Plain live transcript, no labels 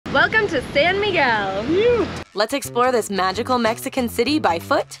Welcome to San Miguel. Phew. Let's explore this magical Mexican city by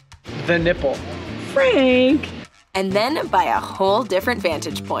foot. The nipple. Frank. And then by a whole different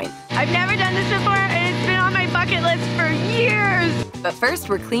vantage point. I've never done this before, and it's been on my bucket list for years. But first,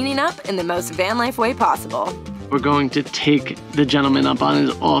 we're cleaning up in the most van life way possible. We're going to take the gentleman up on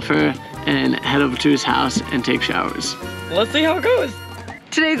his offer and head over to his house and take showers. Let's see how it goes.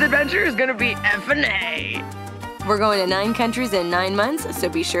 Today's adventure is gonna be F&A. We're going to 9 countries in 9 months, so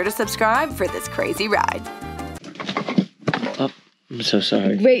be sure to subscribe for this crazy ride. Oh, I'm so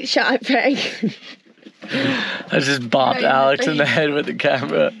sorry. Great shot, Frank. I just bopped Alex in the head with the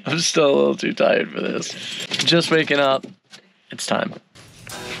camera. I'm still a little too tired for this. Just waking up. It's time.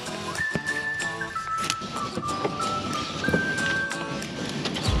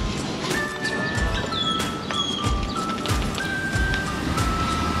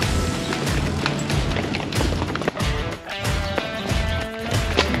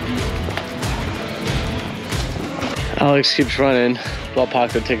 Alex keeps running while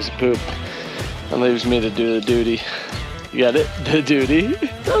Paco takes a poop and leaves me to do the duty. You got it? The duty?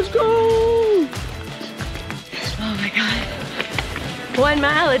 Let's go! Oh my God. 1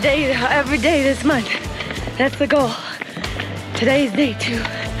 mile a day, every day this month. That's the goal. Today's day 2.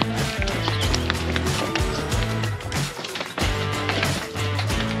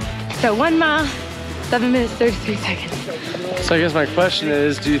 So 1 mile, 7 minutes, 33 seconds. So I guess my question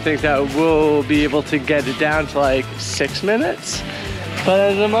is, do you think that we'll be able to get it down to like 6 minutes by the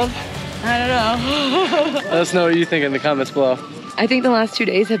end of the month? I don't know. Let us know what you think in the comments below. I think the last 2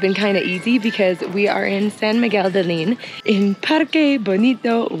 days have been kind of easy because we are in San Miguel de Allende in Parque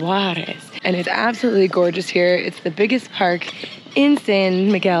Benito Juárez. And it's absolutely gorgeous here. It's the biggest park in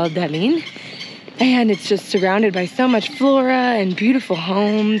San Miguel de Allende. And it's just surrounded by so much flora and beautiful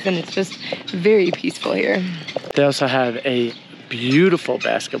homes, and it's just very peaceful here. They also have a beautiful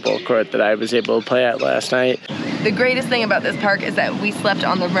basketball court that I was able to play at last night. The greatest thing about this park is that we slept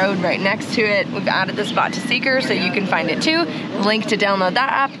on the road right next to it. We've added the spot to Seeker so you can find it too. The link to download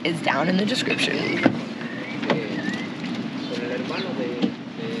that app is down in the description.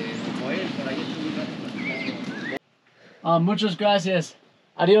 Muchas gracias.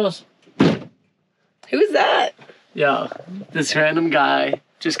 Adios. Who's that? Yo, this random guy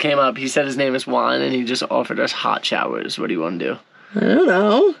just came up. He said his name is Juan, and he just offered us hot showers. What do you want to do? I don't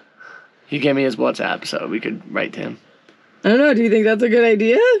know. He gave me his WhatsApp, so we could write to him. I don't know. Do you think that's a good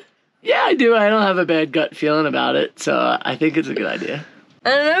idea? Yeah, I do. I don't have a bad gut feeling about it, so I think it's a good idea. I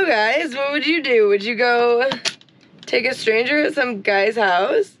don't know, guys. What would you do? Would you go take a stranger at some guy's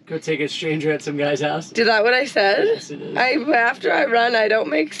house? Go take a stranger at some guy's house? Is that what I said? Yes, it is. After I run, I don't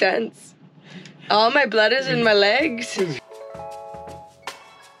make sense. All my blood is in my legs.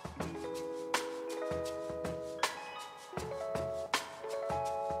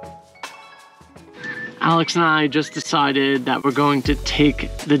 Alex and I just decided that we're going to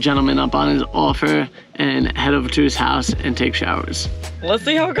take the gentleman up on his offer and head over to his house and take showers. Let's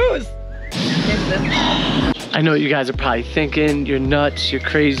see how it goes. I know what you guys are probably thinking. You're nuts, you're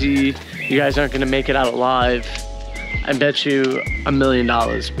crazy. You guys aren't gonna make it out alive. I bet you $1 million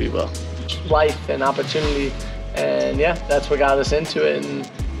we will. Life and opportunity, and yeah, that's what got us into it, and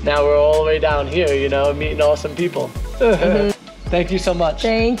now we're all the way down here, you know, meeting awesome people. Thank you so much.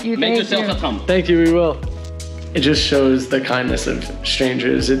 Thank you. Make yourself at home. Thank you, we will. It just shows the kindness of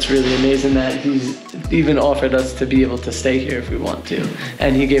strangers. It's really amazing that he's even offered us to be able to stay here if we want to,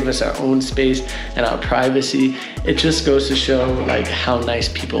 and he gave us our own space and our privacy. It just goes to show like how nice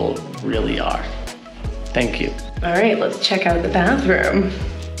people really are. Thank you. All right, let's check out the bathroom.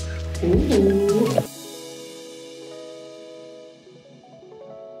 Ooh.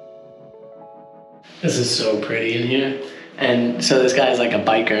 This is so pretty in here. And so this guy's like a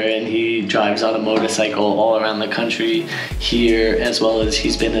biker, and he drives on a motorcycle all around the country here, as well as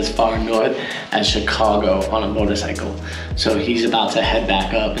he's been as far north as Chicago on a motorcycle. So he's about to head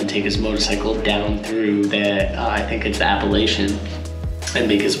back up and take his motorcycle down through the, I think it's the Appalachian, and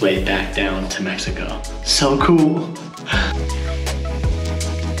make his way back down to Mexico. So cool.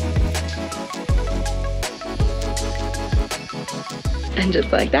 And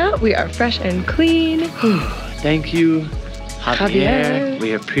just like that, we are fresh and clean. Thank you, Javier.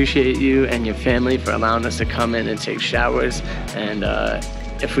 We appreciate you and your family for allowing us to come in and take showers. And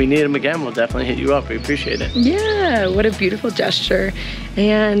if we need them again, we'll definitely hit you up. We appreciate it. Yeah, what a beautiful gesture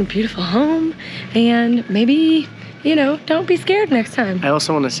and beautiful home. And maybe, you know, don't be scared next time. I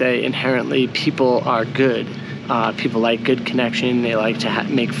also want to say inherently people are good. People like good connection, they like to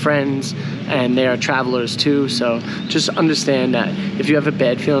make friends, and they are travelers too, so just understand that if you have a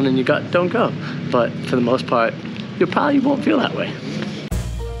bad feeling in your gut, don't go. But for the most part, you probably won't feel that way.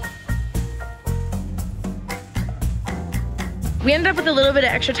 We ended up with a little bit of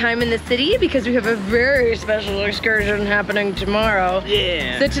extra time in the city because we have a very special excursion happening tomorrow.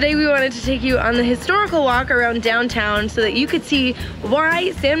 Yeah. So today we wanted to take you on the historical walk around downtown so that you could see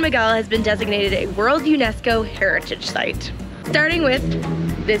why San Miguel has been designated a World UNESCO Heritage Site. Starting with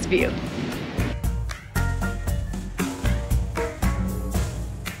this view.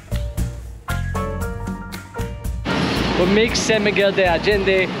 What makes San Miguel de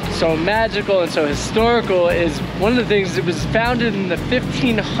Allende so magical and so historical is one of the things that was founded in the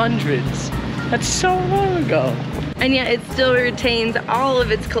 1500s. That's so long ago. And yet it still retains all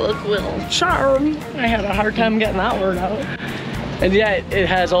of its colloquial charm. I had a hard time getting that word out. And yet it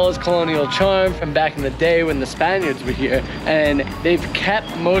has all its colonial charm from back in the day when the Spaniards were here. And they've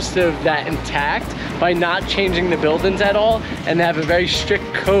kept most of that intact by not changing the buildings at all, and they have a very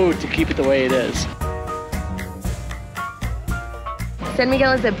strict code to keep it the way it is. San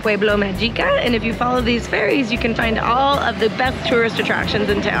Miguel is a Puebla Mágico, and if you follow these ferries, you can find all of the best tourist attractions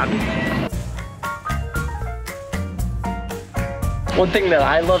in town. One thing that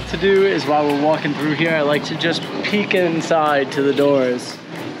I love to do is while we're walking through here, I like to just peek inside to the doors.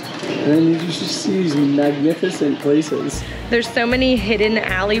 And then you just see these magnificent places. There's so many hidden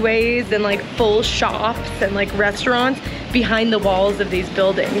alleyways and like full shops and like restaurants behind the walls of these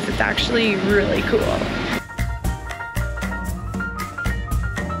buildings. It's actually really cool.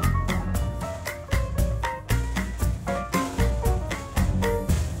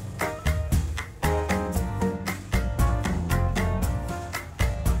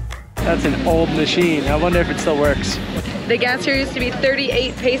 That's an old machine. I wonder if it still works. The gas here used to be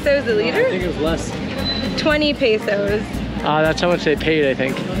 38 pesos a liter? I think it was less. 20 pesos. That's how much they paid, I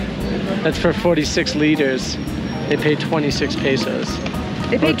think. That's for 46 liters. They paid 26 pesos.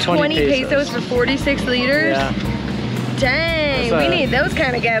 They paid 20 pesos for 46 liters? Yeah. Dang, we need those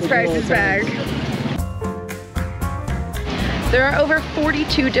kind of gas prices back. There are over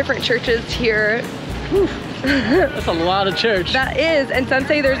 42 different churches here. Whew. That's a lot of church. That is, and some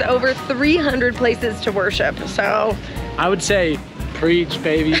say there's over 300 places to worship, so. I would say, preach,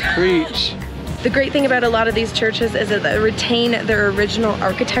 baby, preach. The great thing about a lot of these churches is that they retain their original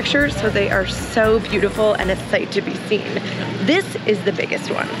architecture, so they are so beautiful and a sight to be seen. This is the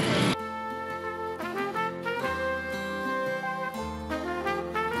biggest one.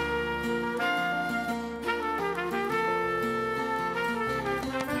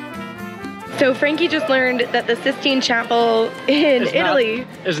 So Frankie just learned that the Sistine Chapel in Italy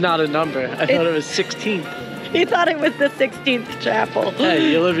is not a number. I thought it was 16. He thought it was the 16th chapel.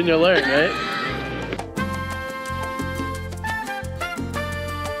 Hey, you live and you learn, right?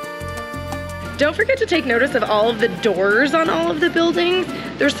 Don't forget to take notice of all of the doors on all of the buildings.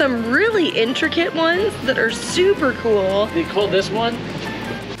 There's some really intricate ones that are super cool. They call this one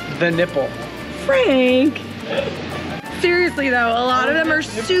the nipple. Frank. Seriously though, a lot of them are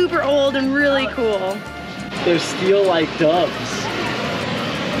super old and really cool. They're steel like doves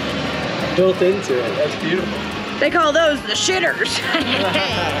built into it. That's beautiful. They call those the shitters.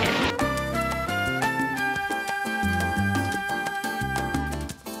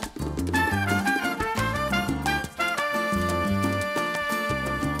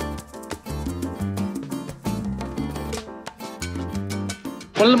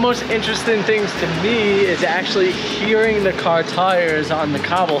 One of the most interesting things to me is actually hearing the car tires on the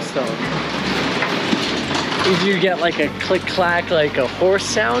cobblestone. Either you get like a click clack like a horse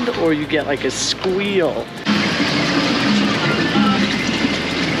sound, or you get like a squeal.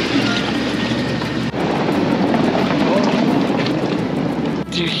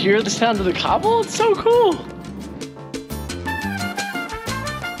 Do you hear the sound of the cobble? It's so cool.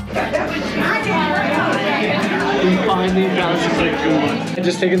 We finally found something good. I'm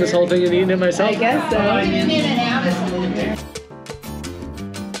just taking this whole thing and eating it myself? I guess so.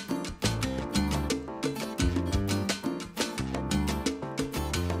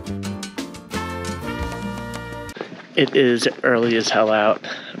 It is early as hell out.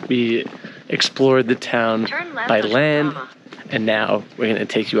 We explored the town by land, and now we're gonna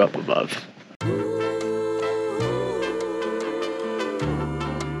take you up above.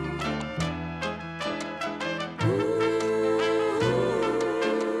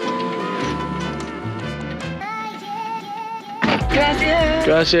 Gracias.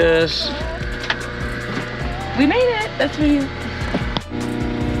 Gracias. We made it. That's me.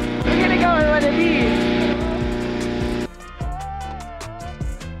 We're gonna go on one of these.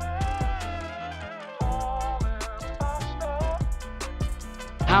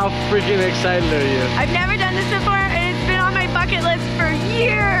 How freaking excited are you? I've never done this before, and it's been on my bucket list for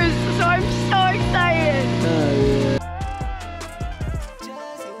years, so I'm so excited.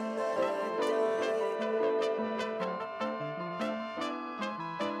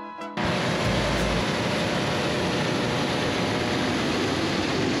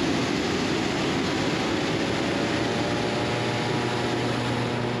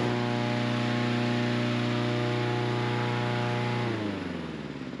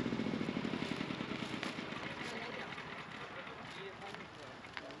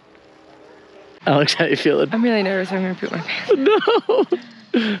 Alex, how you feeling? I'm really nervous. I'm gonna poop my pants. No!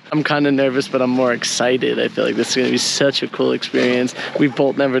 I'm kind of nervous, but I'm more excited. I feel like this is going to be such a cool experience. We've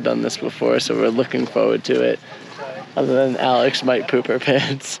both never done this before, so we're looking forward to it. Other than Alex might poop her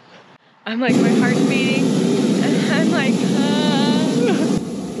pants. I'm like, my heart's beating, and I'm like,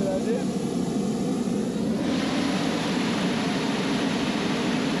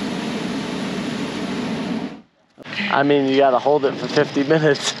 I mean, you gotta hold it for 50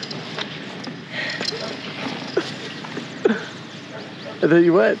 minutes. And then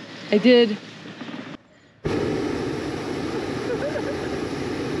you went. I did.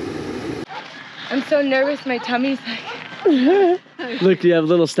 I'm so nervous, my tummy's like... Look, you have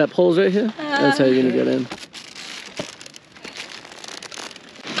little step holes right here. That's how you're gonna get in.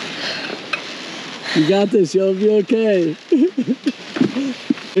 You got this, you'll be okay.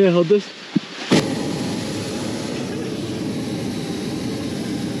 Here, hold this.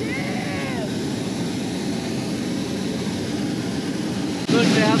 Look,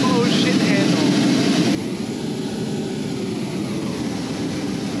 they have oh shit handle.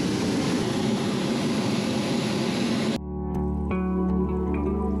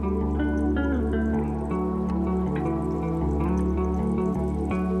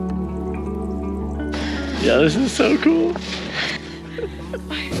 Yeah, this is so cool.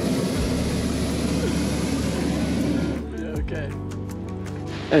 Okay.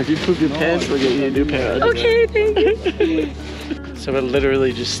 And if you poop your pants, we'll get you a new pair. Okay, thank you. So we're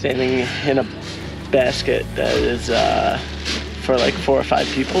literally just standing in a basket that is for like 4 or 5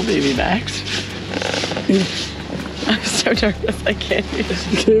 people, maybe max. I'm so nervous, I can't even.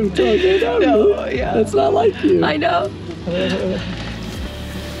 Keep talking. No, yeah. That's not like you. I know.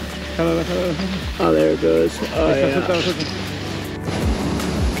 Oh, there it goes. Oh, yeah.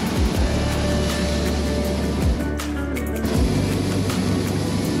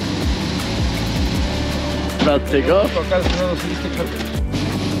 About to take off.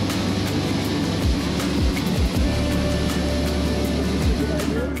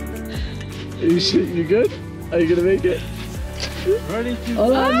 You good? Are you gonna make it? Ready to go! On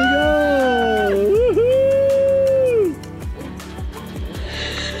we go!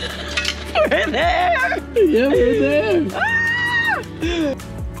 We're there! Yeah, we're there!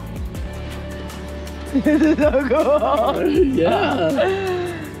 This is so cool! Yeah!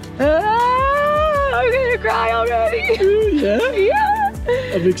 I'm gonna cry already! Yeah?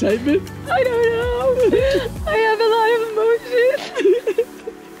 Yeah! Of excitement? I don't know! I have a lot of emotions!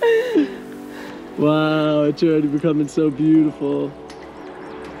 Wow, it's already becoming so beautiful.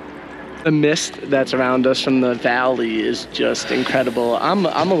 The mist that's around us from the valley is just incredible. I'm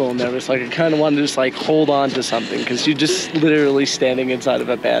a little nervous. Like I kind of want to just like hold on to something because you're just literally standing inside of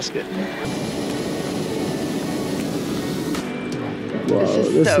a basket. Wow,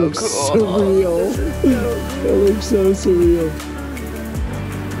 this so looks cool. surreal. It looks so surreal.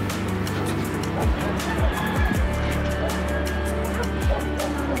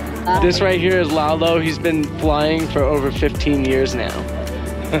 This right here is Lalo. He's been flying for over 15 years now.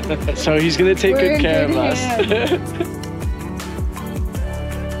 So he's gonna take good care of us.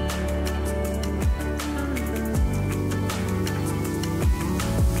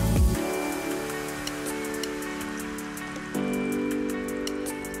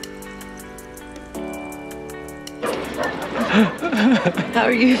 How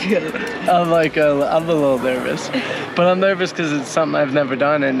are you feeling? I'm a little nervous, but I'm nervous because it's something I've never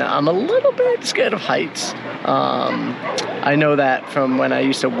done, and I'm a little bit scared of heights. I know that from when I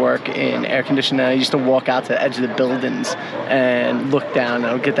used to work in air conditioning. I used to walk out to the edge of the buildings and look down, and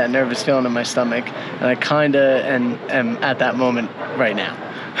I would get that nervous feeling in my stomach, and I kind of am at that moment right now.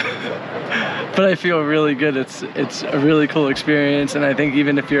 But I feel really good. It's a really cool experience, and I think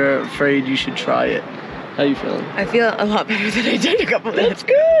even if you're afraid, you should try it. How you feeling? I feel a lot better than I did a couple minutes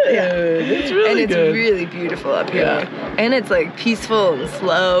ago. Good. Yeah. It's really good. And it's really beautiful up here. Yeah. And it's like peaceful and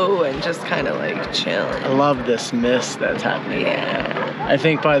slow and just kind of like chilling. I love this mist that's happening. Yeah. I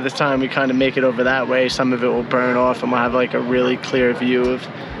think by the time we kind of make it over that way, some of it will burn off and we'll have like a really clear view of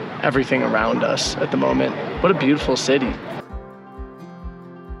everything around us at the moment. What a beautiful city.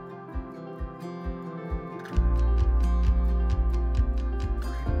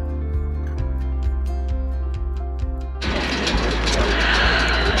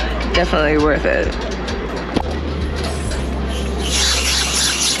 Definitely worth it.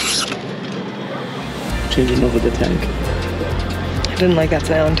 Changing over the tank. I didn't like that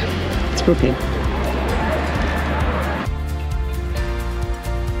sound. It's propane.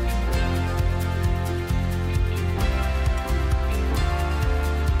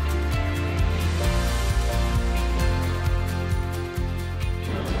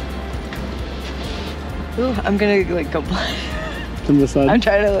 Ooh, I'm gonna like go blind. From the sun? I'm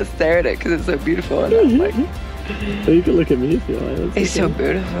trying to stare at it because it's so beautiful. And I'm like, well, you can look at me if you want. it's so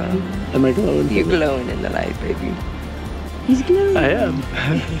beautiful. Am I glowing? You're glowing in the light, baby. He's glowing. I am.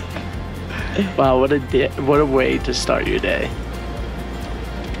 Wow, what a way to start your day.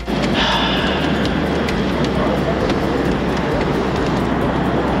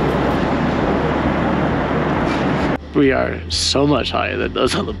 We are so much higher than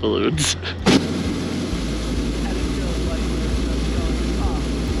those other balloons.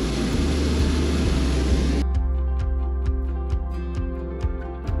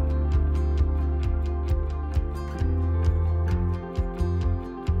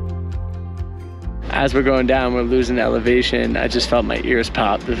 As we're going down, we're losing elevation. I just felt my ears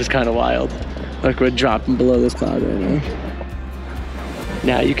pop. It was kind of wild. Like we're dropping below this cloud right now.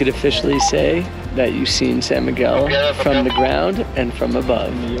 Now you could officially say that you've seen San Miguel from the ground and from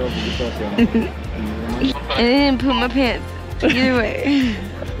above. I didn't poop my pants. Either way.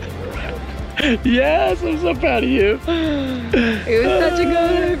 Yes, I'm so proud of you. It was such a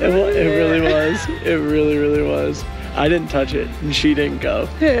good It really was. It really, really was. I didn't touch it, and she didn't go.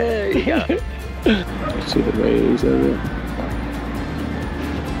 There you go. See the waves of it.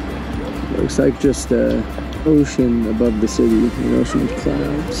 Looks like just an ocean above the city, an ocean of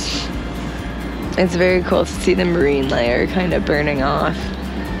clouds. It's very cool to see the marine layer kind of burning off.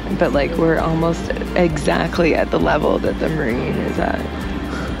 But like we're almost exactly at the level that the marine is at.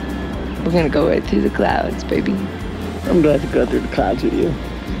 We're gonna go right through the clouds, baby. I'm glad to go through the clouds with you.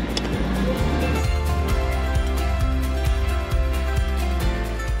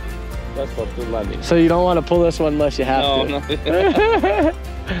 That's for two landing. So you don't want to pull this one unless you have to? No.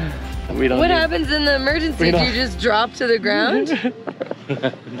 We don't. What happens in the emergency? Do you just drop to the ground?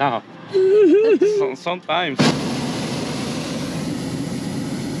 No. Sometimes.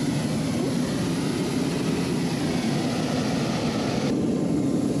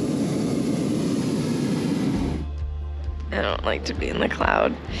 I don't like to be in the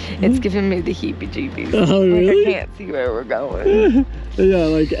cloud. It's giving me the heebie-jeebies. Oh, really? Like I can't see where we're going. Yeah,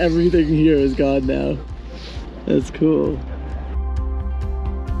 like everything here is gone now. That's cool.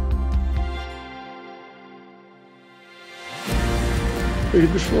 Look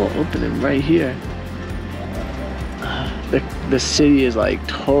at this little opening right here. The city is like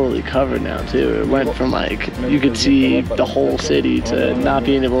totally covered now too. It went from like, you could see the whole city to not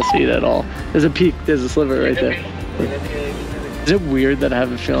being able to see it at all. There's a peak, there's a sliver right there. Is it weird that I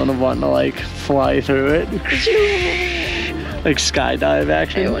have a feeling of wanting to like fly through it? Like skydive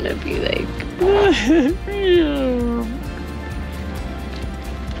action? I want to be like...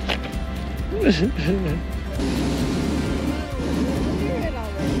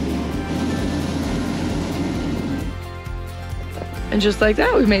 And just like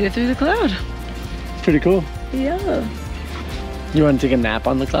that, we made it through the cloud. It's pretty cool. Yeah. You want to take a nap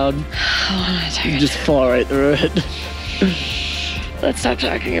on the cloud? I want to take You just fall right through it. Let's stop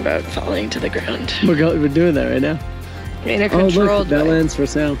talking about falling to the ground. We're doing that right now. In a Oh, controlled look, that way. lands for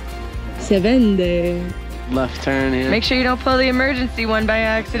sale. Se vende. Left turn here. Make sure you don't pull the emergency one by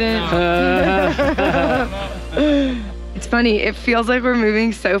accident. It's funny, it feels like we're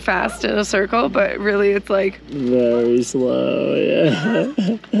moving so fast in a circle, but really it's like... Very slow, yeah.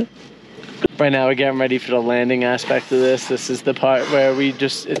 Right now we're getting ready for the landing aspect of this. This is the part where we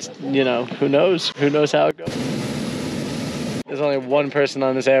just, it's, you know, who knows? Who knows how it goes? There's only one person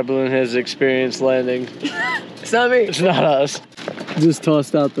on this air balloon who has experienced landing. It's not me. It's not us. Just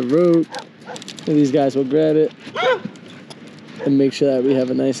tossed out the rope. And these guys will grab it and make sure that we have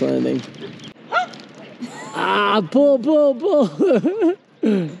a nice landing. Ah, pull.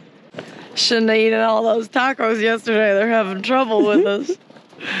 Shouldn't have eaten all those tacos yesterday. They're having trouble with us.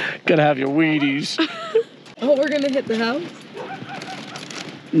 Gotta have your Wheaties. Oh, we're gonna hit the house?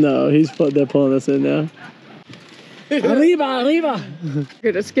 No, they're pulling us in now. Arriba. We're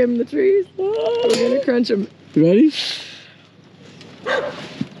gonna skim the trees. We're gonna crunch them. You ready?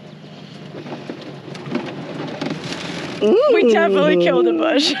 We definitely killed a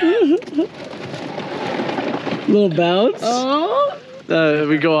bush. Little bounce. Oh.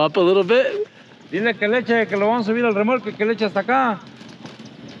 We go up a little bit. Dile que le eche, que lo vamos a subir al remolque, que le eche hasta acá.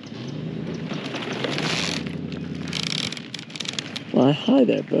 Well, hi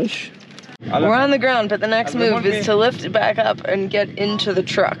there, bush. We're on the ground, but the next move is to lift it back up and get into the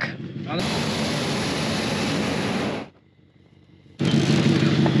truck.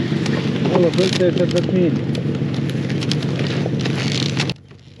 Oh, that's me.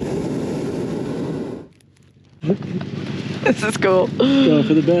 This is cool. Going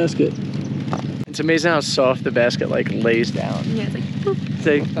for the basket. It's amazing how soft the basket like lays down. Yeah, it's like boop. It's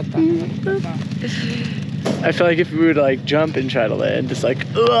like, I feel like if we were to like jump and try to land, just like,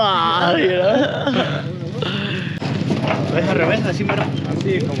 you know?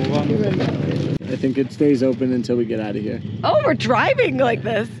 I think it stays open until we get out of here. Oh, we're driving like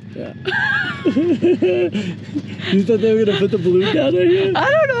this. Yeah. You thought they were gonna put the balloon down there here? I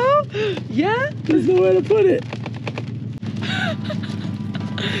don't know. Yeah? There's nowhere to put it.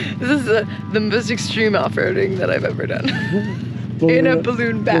 This is the most extreme off-roading that I've ever done. In a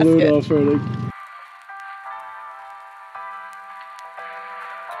balloon basket. Balloon off-roading.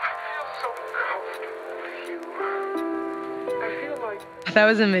 That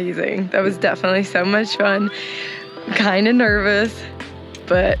was amazing. That was definitely so much fun. Kind of nervous,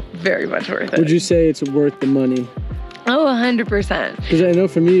 but very much worth it. Would you say it's worth the money? Oh, 100%. Because I know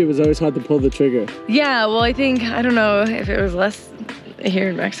for me, it was always hard to pull the trigger. Yeah, well, I think, I don't know if it was less here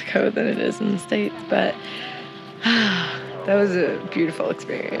in Mexico than it is in the States, but that was a beautiful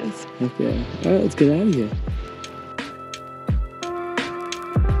experience. Heck yeah. All right, let's get out of here.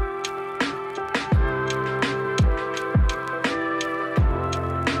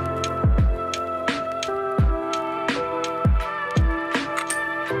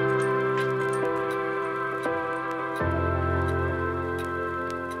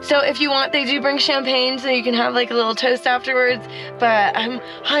 So if you want, they do bring champagne so you can have like a little toast afterwards, but I'm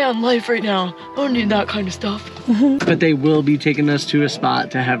high on life right now. I don't need that kind of stuff. But they will be taking us to a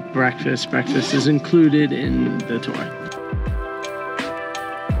spot to have breakfast. Breakfast is included in the tour.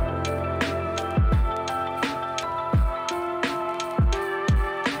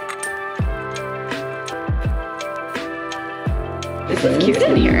 This is cute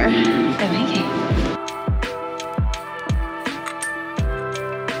in here. I like it.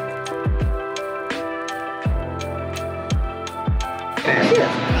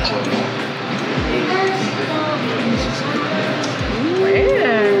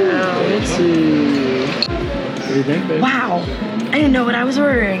 What do you think, babe? Wow, I didn't know what I was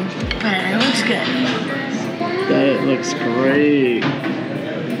ordering, but it looks good. That looks great.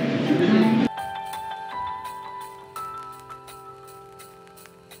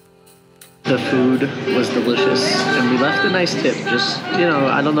 The food was delicious, and we left a nice tip. Just, you know,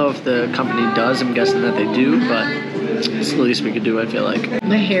 I don't know if the company does. I'm guessing that they do, but it's the least we could do, I feel like.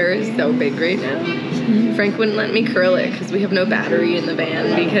 My hair is so big right now. Frank wouldn't let me curl it because we have no battery in the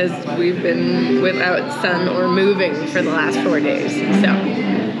van because we've been without sun or moving for the last 4 days. So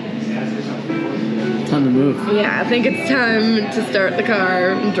Time to move. yeah, I think it's time to start the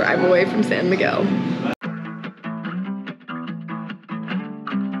car and drive away from San Miguel.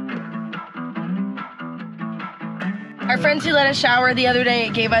 Our friends who let us shower the other day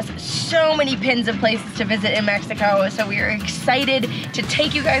gave us so many pins of places to visit in Mexico, so we are excited to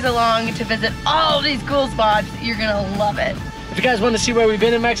take you guys along to visit all these cool spots. You're gonna love it. If you guys want to see where we've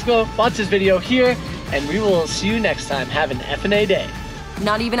been in Mexico, watch this video here, and we will see you next time. Have an F&A day.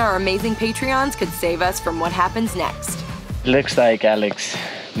 Not even our amazing Patreons could save us from what happens next. Looks like Alex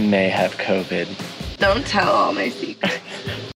may have COVID. Don't tell all my secrets.